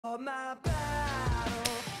My battle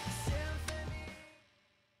symphony.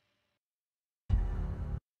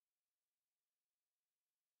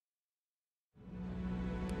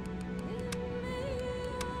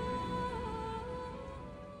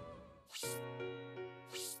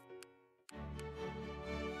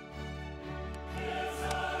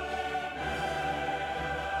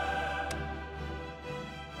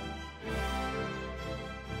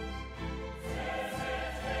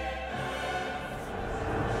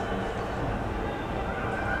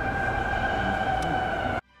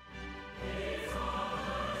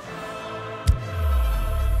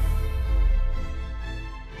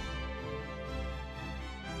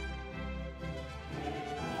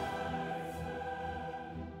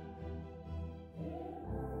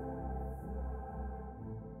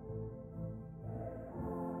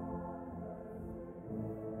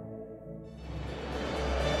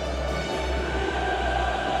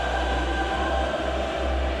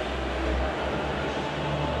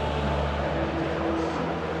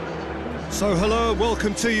 So hello and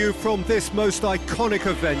welcome to you from this most iconic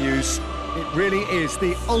of venues. It really is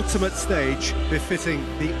the ultimate stage befitting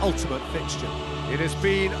the ultimate fixture. It has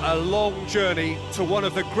been a long journey to one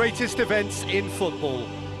of the greatest events in football,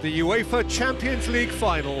 the UEFA Champions League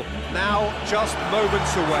final, now just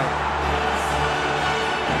moments away.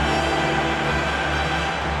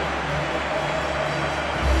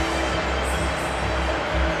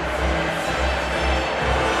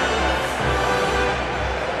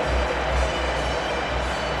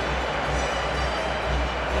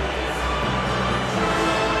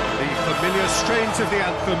 Familiar strains of the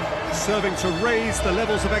anthem serving to raise the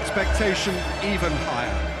levels of expectation even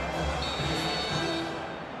higher.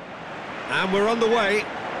 And we're on the way.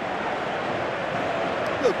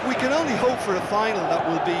 Look, we can only hope for a final that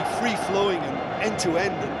will be free-flowing and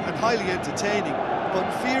end-to-end and highly entertaining, but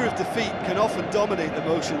fear of defeat can often dominate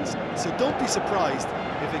emotions, so don't be surprised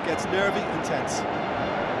if it gets nervy and tense.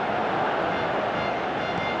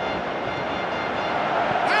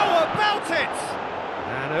 How about it?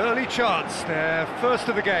 An early chance, their first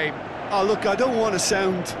of the game. Oh, look, I don't want to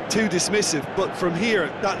sound too dismissive, but from here,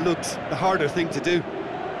 that looked the harder thing to do.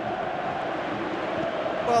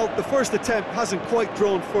 Well, the first attempt hasn't quite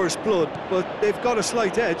drawn first blood, but they've got a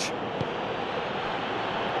slight edge.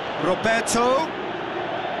 Roberto.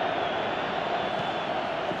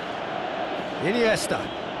 Iniesta.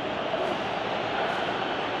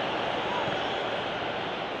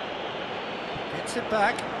 Gets it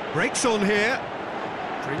back. Breaks on here.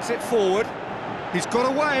 Brings it forward. He's got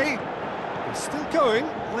away. He's still going.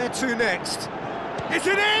 Where to next? Is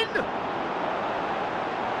it in?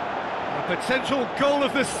 A potential goal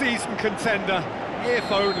of the season contender,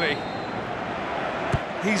 if only.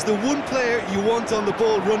 He's the one player you want on the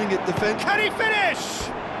ball running at defence. Can he finish?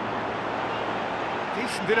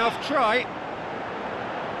 Decent enough try.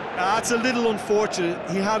 That's a little unfortunate.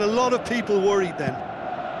 He had a lot of people worried then.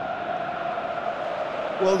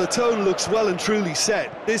 Well, the tone looks well and truly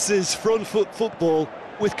set. This is front foot football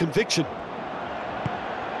with conviction.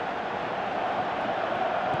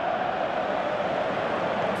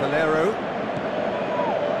 Valero.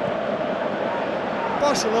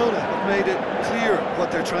 Barcelona have made it clear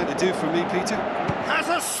what they're trying to do for me, Peter. Has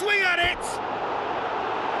a swing at it!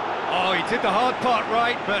 Oh, he did the hard part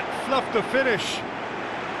right, but fluffed the finish.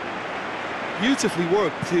 Beautifully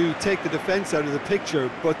worked to take the defence out of the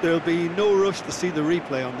picture, but there'll be no rush to see the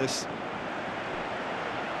replay on this.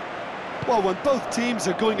 Well, when both teams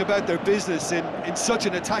are going about their business in such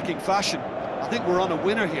an attacking fashion, I think we're on a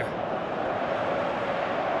winner here.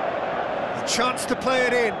 A chance to play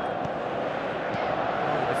it in.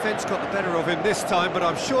 Well, the defence got the better of him this time, but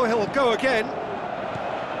I'm sure he'll go again.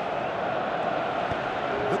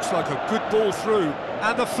 Looks like a good ball through.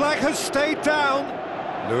 And the flag has stayed down.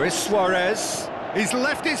 Luis Suarez, he's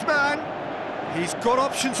left his man. He's got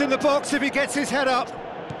options in the box if he gets his head up.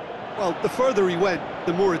 Well, the further he went,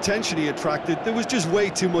 the more attention he attracted. There was just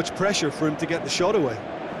way too much pressure for him to get the shot away.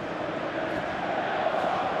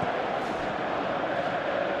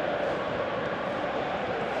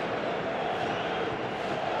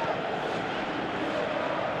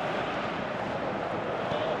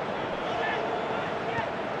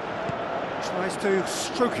 Tries to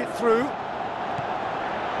stroke it through.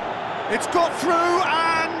 It's got through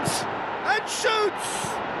and shoots!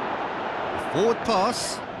 Forward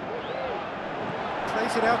pass.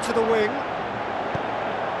 Plays it out to the wing.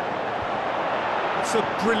 It's a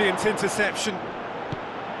brilliant interception.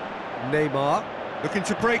 Neymar looking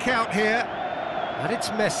to break out here. And it's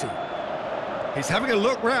Messi. He's having a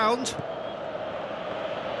look round.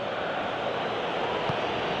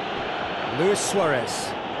 Luis Suarez.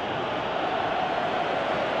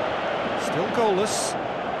 Still goalless.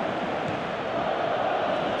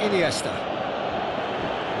 Iniesta.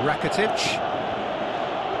 Rakitic.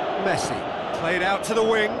 Messi. Played out to the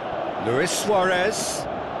wing. Luis Suarez.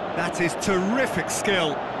 That is terrific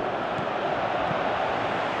skill.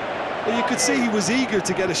 Well, you could see he was eager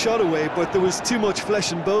to get a shot away, but there was too much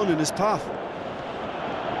flesh and bone in his path.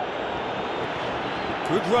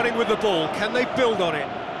 Good running with the ball. Can they build on it?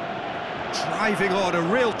 Driving on, a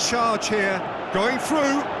real charge here. Going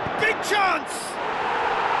through. Big chance!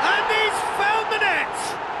 And he's found the net!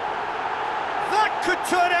 That could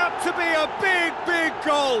turn out to be a big, big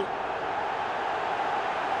goal.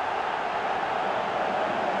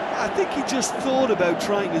 I think he just thought about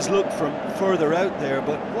trying his luck from further out there,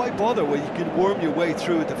 but why bother when you can worm your way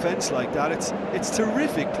through a defence like that? It's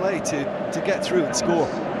terrific play to get through and score.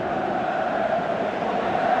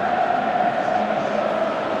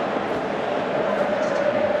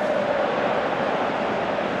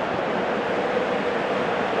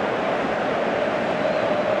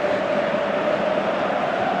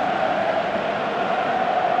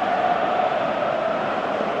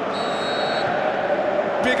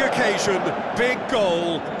 Big occasion, big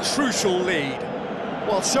goal, crucial lead.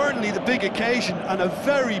 Well, certainly the big occasion and a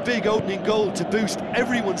very big opening goal to boost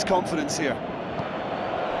everyone's confidence here.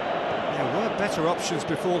 There were better options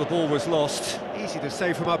before the ball was lost. Easy to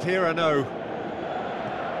say from up here, I know.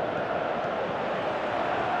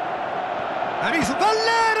 And he's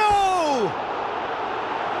Valero!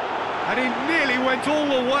 And he nearly went all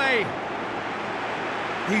the way.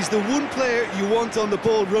 He's the one player you want on the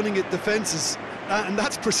ball running at defences, and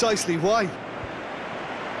that's precisely why.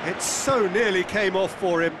 It so nearly came off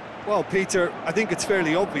for him. Well, Peter, I think it's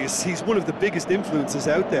fairly obvious. He's one of the biggest influences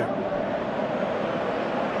out there.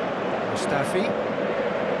 Mustafi.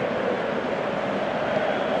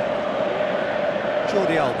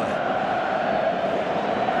 Jordi Alba.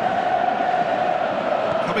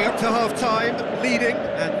 Coming up to half-time, leading,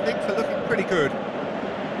 and things are looking pretty good.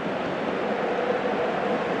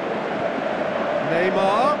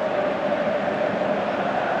 Neymar.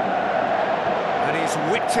 And he's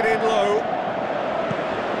whipped it in low.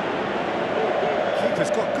 Keeper's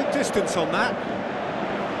got good distance on that.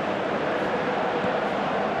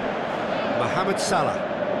 Mohamed Salah.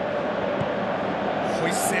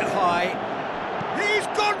 Hoists it high. He's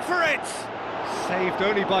gone for it! Saved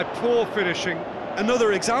only by poor finishing.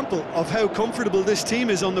 Another example of how comfortable this team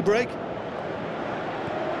is on the break.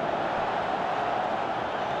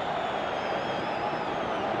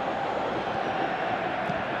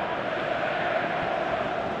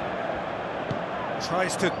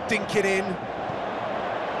 Tries to dink it in.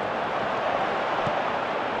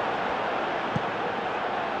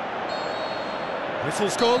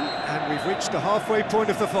 Whistle's gone, and we've reached the halfway point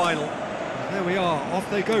of the final. And there we are, off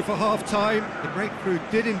they go for half-time. The breakthrough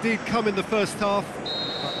did indeed come in the first half,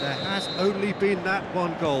 but there has only been that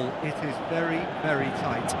one goal. It is very, very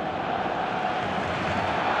tight.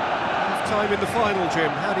 Half-time in the final, Jim,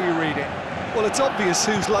 how do you read it? Well, it's obvious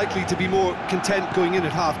who's likely to be more content going in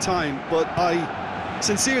at half-time, but I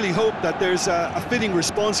sincerely hope that there's a fitting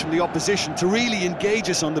response from the opposition to really engage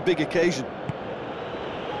us on the big occasion.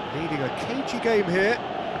 Leading a cagey game here.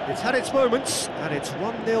 It's had its moments, and it's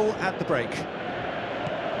 1-0 at the break.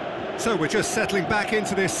 So we're just settling back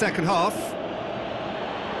into this second half.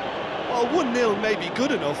 Well, 1-0 may be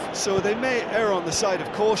good enough, so they may err on the side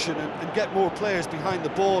of caution and get more players behind the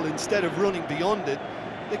ball instead of running beyond it.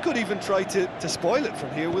 They could even try to spoil it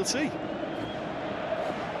from here, we'll see.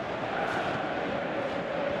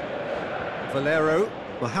 Valero,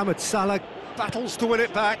 Mohamed Salah battles to win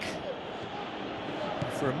it back.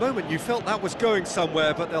 For a moment you felt that was going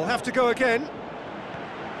somewhere, but they'll have to go again.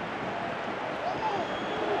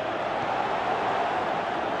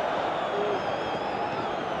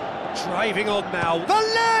 Driving on now,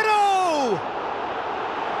 Valero!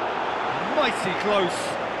 Mighty close.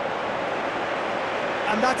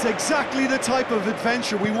 And that's exactly the type of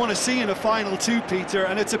adventure we want to see in a final too, Peter,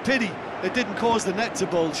 and it's a pity it didn't cause the net to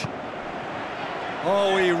bulge.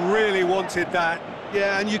 Oh, he really wanted that.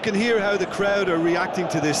 Yeah, and you can hear how the crowd are reacting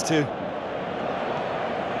to this too.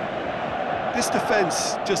 This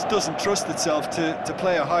defence just doesn't trust itself to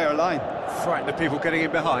play a higher line. Frighten the people getting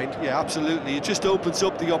in behind. Yeah, absolutely. It just opens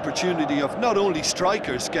up the opportunity of not only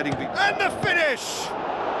strikers getting... And the finish!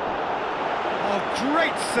 Oh,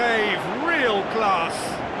 great save, real class.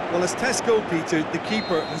 Well, as tests go, Peter, the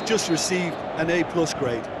keeper has just received an A+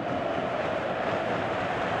 grade.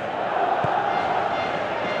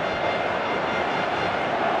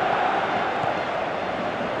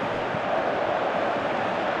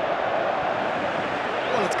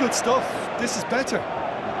 Well, it's good stuff. This is better.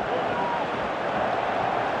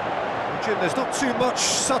 Jim, there's not too much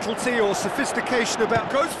subtlety or sophistication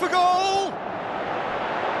about... Goes for goal!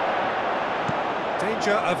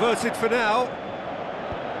 Danger averted for now.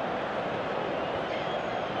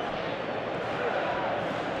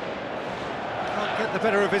 Can't get the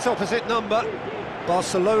better of his opposite number.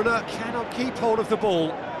 Barcelona cannot keep hold of the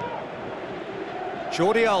ball.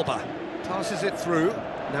 Jordi Alba passes it through.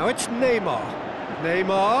 Now it's Neymar.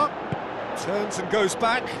 Neymar turns and goes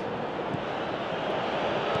back.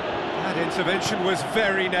 That intervention was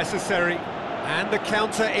very necessary. And the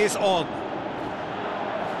counter is on.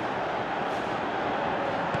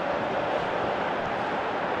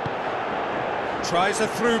 Tries a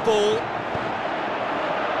through ball.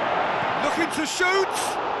 Looking to shoot.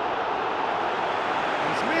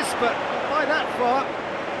 He's missed, but not by that far.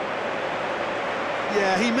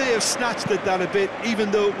 Yeah, he may have snatched at that a bit,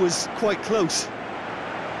 even though it was quite close.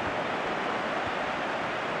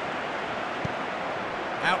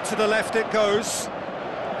 Out to the left it goes.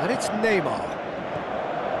 And it's Neymar.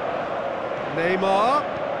 Neymar.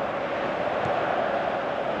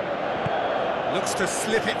 Looks to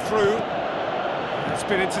slip it through. It's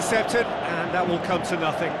been intercepted, and that will come to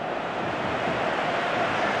nothing.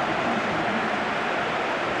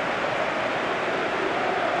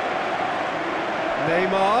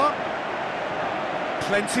 Neymar.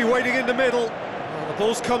 Plenty waiting in the middle. Well, the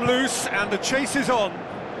ball's come loose, and the chase is on.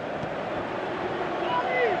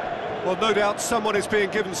 Well, no doubt someone is being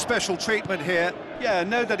given special treatment here. Yeah,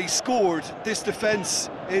 now that he's scored, this defence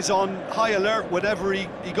is on high alert whenever he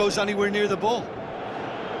goes anywhere near the ball.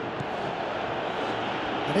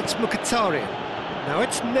 And it's Mkhitaryan. Now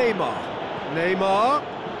it's Neymar. Neymar.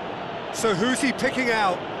 So who's he picking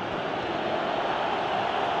out?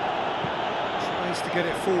 Tries to get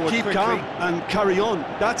it forward Keep quickly. calm and carry on.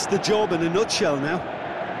 That's the job in a nutshell now.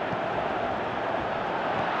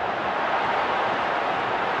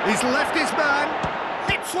 He's left his man.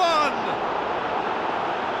 Hits one!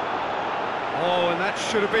 Oh, and that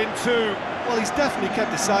should have been two. Well, he's definitely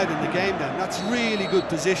kept the side in the game then. That's really good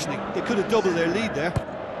positioning. They could have doubled their lead there.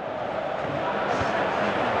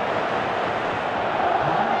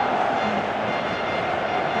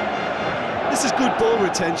 This is good ball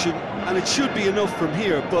retention, and it should be enough from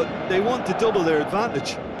here, but they want to double their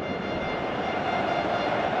advantage.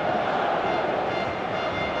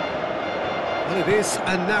 Well, it is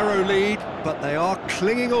a narrow lead, but they are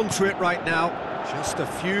clinging on to it right now. Just a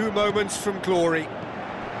few moments from glory.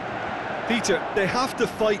 Peter, they have to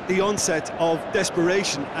fight the onset of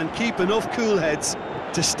desperation and keep enough cool heads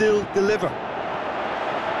to still deliver.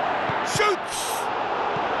 Shoots!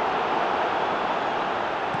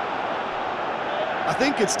 I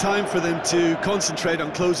think it's time for them to concentrate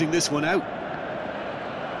on closing this one out.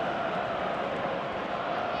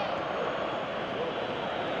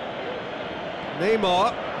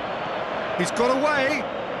 Neymar. He's got away.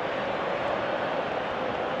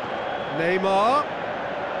 Neymar.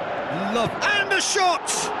 Love. And a shot!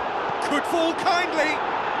 Could fall kindly.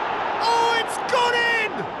 Oh, it's gone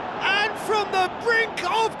in! And from the brink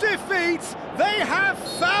of defeat, they have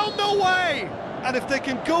found a way! And if they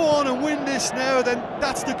can go on and win this now, then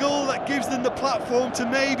that's the goal that gives them the platform to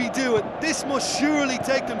maybe do it. This must surely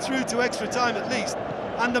take them through to extra time at least.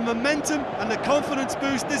 And the momentum and the confidence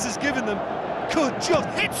boost this has given them could just...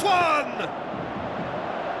 Hits one!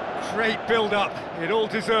 Great build-up. It all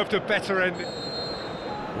deserved a better ending.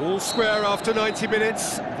 All square after 90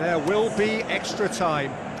 minutes. There will be extra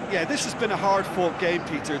time. Yeah, this has been a hard-fought game,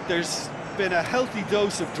 Peter. There's been a healthy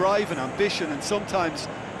dose of drive and ambition, and sometimes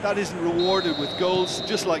that isn't rewarded with goals,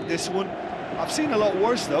 just like this one. I've seen a lot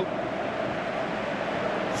worse, though.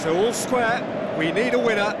 So all square, we need a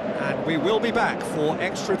winner, and we will be back for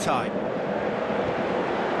extra time.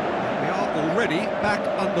 We are already back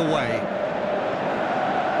underway.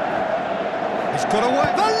 He's got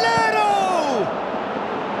away. Valero!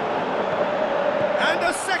 And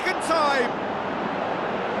a second time.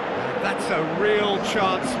 And that's a real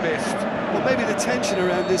chance missed. Well, maybe the tension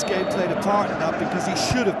around this game played a part in that, because he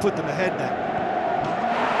should have put them ahead now.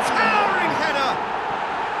 Towering header!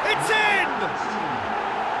 It's in!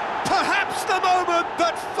 Perhaps the moment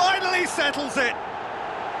that finally settles it.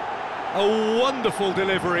 A wonderful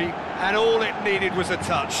delivery, and all it needed was a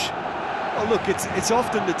touch. Well, look, it's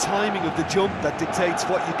often the timing of the jump that dictates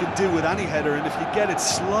what you can do with any header, and if you get it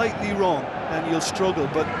slightly wrong, then you'll struggle,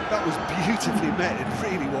 but that was beautifully met, it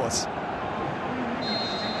really was.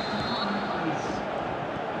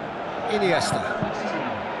 Iniesta.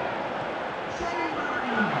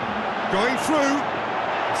 Going through.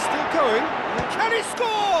 Still going. Can he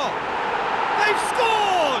score? They've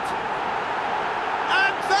scored!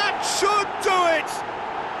 And that should do it!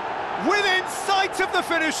 Within sight of the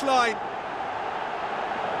finish line.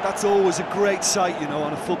 That's always a great sight, you know,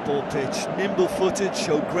 on a football pitch. Nimble-footed,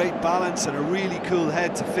 showed great balance and a really cool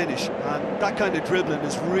head to finish. And that kind of dribbling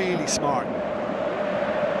is really smart.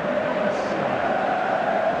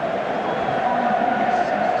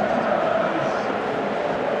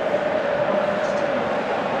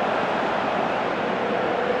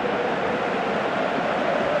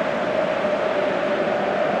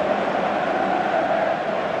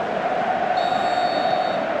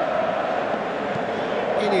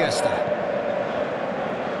 Iniesta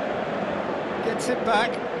gets it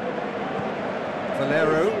back.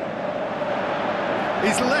 Valero.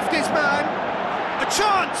 He's left his man. A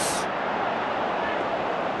chance!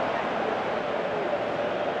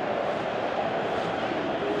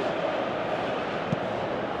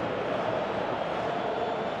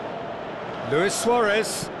 Luis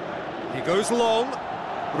Suarez. He goes long.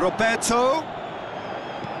 Roberto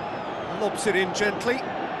lobs it in gently.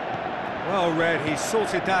 Well read, he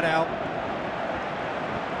sorted that out.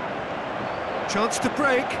 Chance to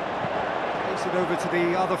break. Takes it over to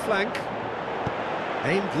the other flank.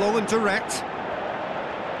 Aimed long and direct.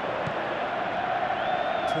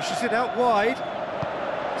 Pushes it out wide.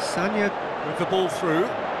 Sanya with the ball through.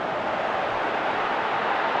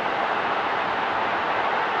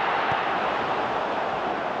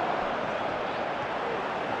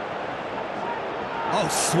 Oh,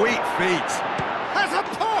 sweet feet. Has a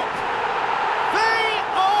pop! They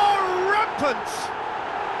are rampant!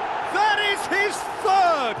 That is his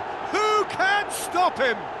third! Who can stop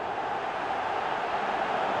him?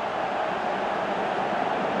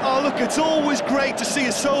 Oh, look, it's always great to see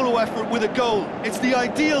a solo effort with a goal. It's the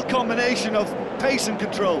ideal combination of pace and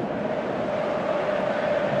control.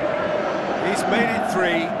 He's made it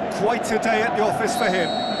three. Quite a day at the office for him.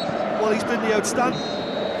 Well, he's been the outstanding.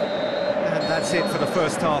 And that's it for the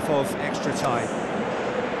first half of extra time.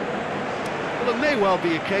 Well, it may well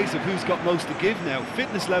be a case of who's got most to give now.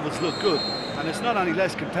 Fitness levels look good, and it's not any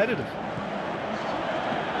less competitive. The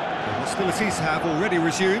hostilities have already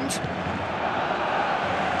resumed.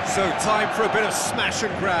 So time for a bit of smash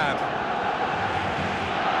and grab.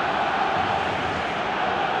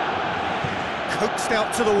 Coaxed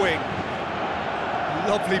out to the wing.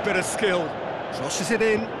 Lovely bit of skill. Crosses it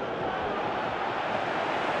in.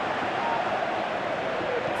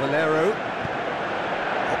 Valero.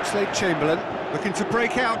 Oxlade-Chamberlain looking to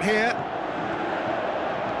break out here.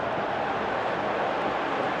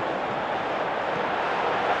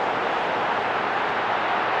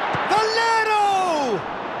 Valero!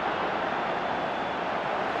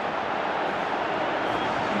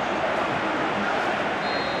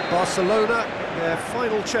 Barcelona, their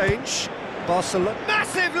final change. Barcelona,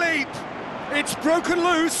 massive leap! It's broken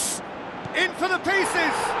loose. In for the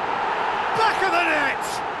pieces. Back of the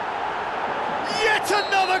net. Yet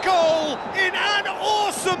another goal in an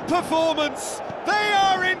awesome performance. They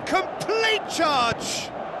are in complete charge.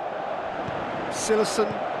 Silerson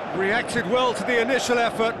reacted well to the initial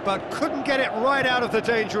effort, but couldn't get it right out of the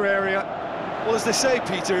danger area. Well, as they say,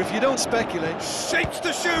 Peter, if you don't speculate... Shapes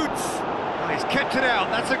to shoot. Well, he's kept it out.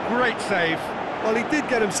 That's a great save. Well, he did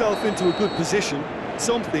get himself into a good position.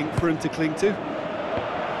 Something for him to cling to.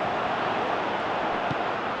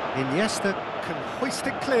 Iniesta can hoist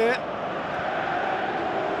it clear.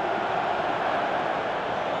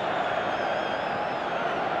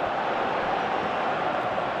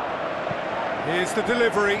 Here's the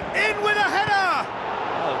delivery, in with a header!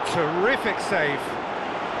 Oh, terrific save.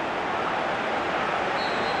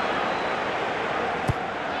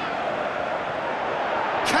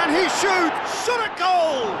 Can he shoot? Shot a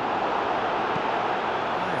goal!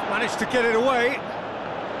 They've managed to get it away.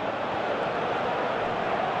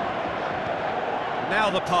 Now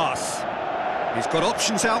the pass. He's got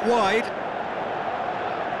options out wide.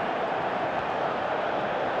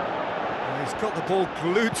 He's got the ball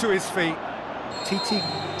glued to his feet. Titi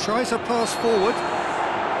tries a pass forward.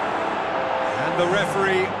 And the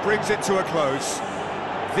referee brings it to a close.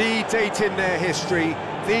 The date in their history,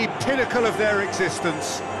 the pinnacle of their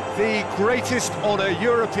existence, the greatest honour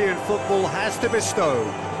European football has to bestow,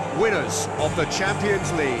 winners of the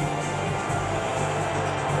Champions League.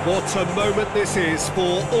 What a moment this is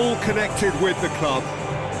for all connected with the club.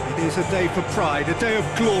 It is a day for pride, a day of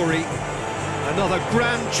glory, another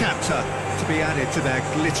grand chapter to be added to their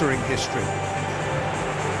glittering history.